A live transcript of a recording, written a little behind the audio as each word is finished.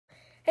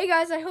Hey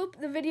guys, I hope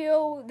the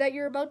video that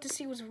you're about to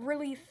see was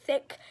really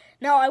thick.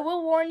 Now, I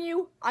will warn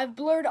you, I've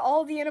blurred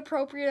all the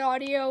inappropriate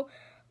audio,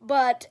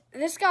 but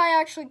this guy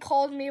actually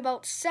called me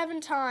about 7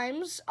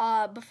 times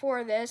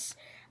before this,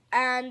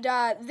 and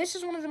this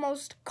is one of the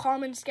most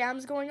common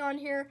scams going on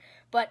here,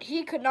 but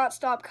he could not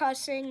stop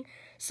cussing.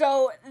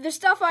 So the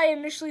stuff I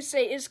initially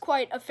say is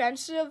quite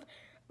offensive,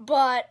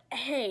 but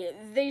hey,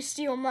 they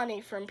steal money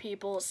from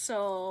people,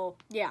 so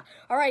yeah.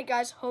 Alright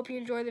guys, hope you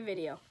enjoy the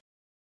video.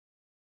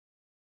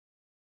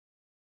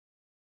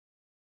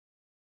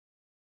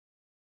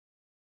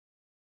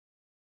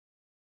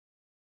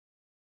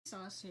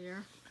 Sauce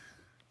here.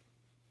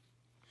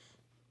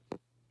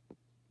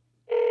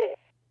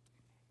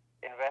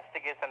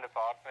 Investigation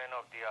Department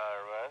of the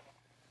IRS.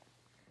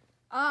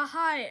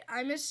 Hi,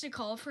 I missed a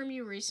call from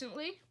you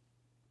recently.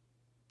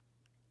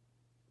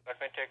 Let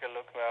me take a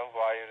look, ma'am,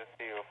 why you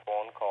receive a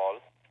phone call.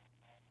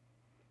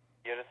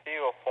 You receive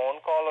a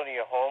phone call on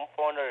your home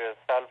phone or your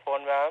cell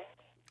phone, ma'am?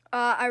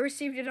 I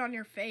received it on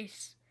your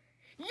face.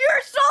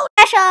 You're so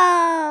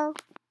special!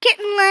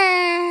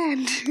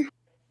 Kittenland!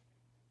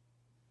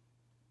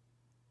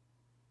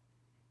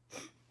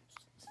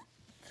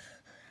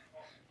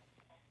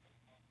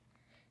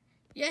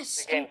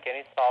 Yes. Again, can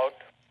you shout?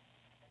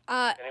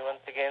 Can you once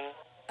again?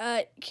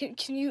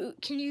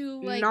 Can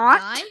you like Not?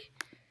 die?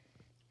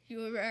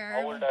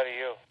 How old are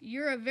you?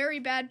 You're a very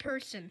bad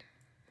person.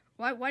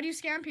 Why do you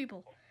scam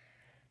people?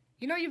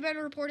 You know you've been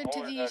reported How to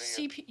old the are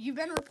you? You've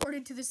been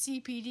reported to the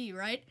CPD,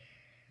 right?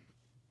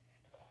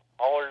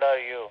 How old are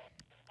you?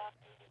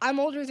 I'm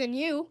older than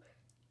you.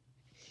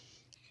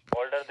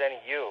 Older than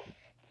you.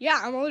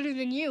 Yeah, I'm older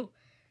than you.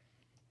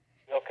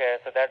 Okay,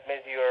 so that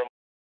means you're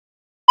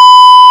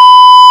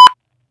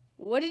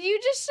What did you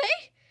just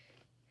say?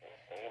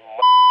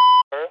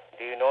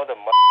 Do you know the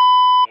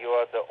you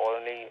are the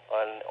only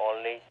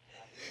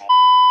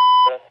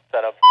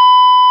son of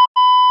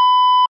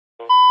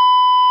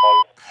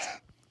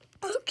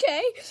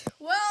Okay.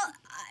 Well,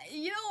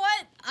 you know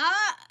what?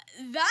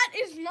 That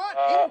is not.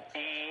 No.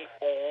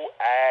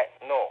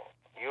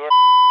 You're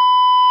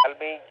tell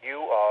me you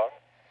are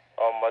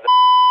a mother.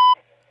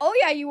 Oh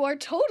yeah, you are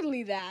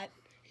totally that.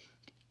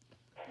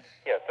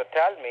 Yeah, so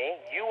tell me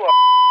you are.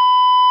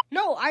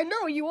 No, I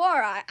know you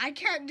are. I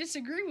can't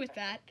disagree with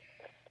that.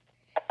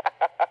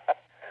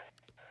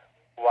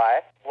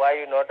 Why? Why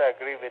you not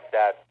agree with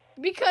that?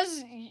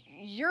 Because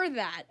you're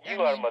that.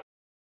 You are mother.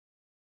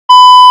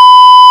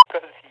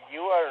 Because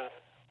you are.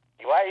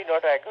 Why you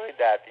not agree with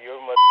that?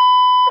 You're mother.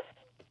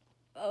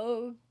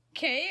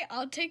 Okay,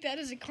 I'll take that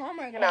as a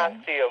comment. You can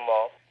ask to your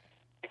mom.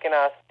 You can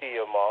ask to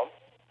your mom.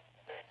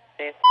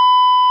 She's.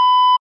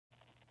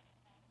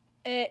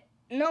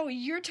 No,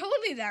 you're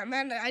totally that,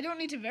 man. I don't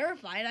need to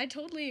verify it. I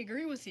totally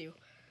agree with you.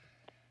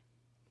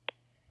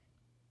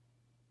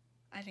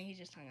 I think he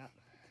just hung up.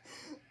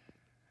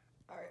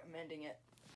 Alright, I'm ending it.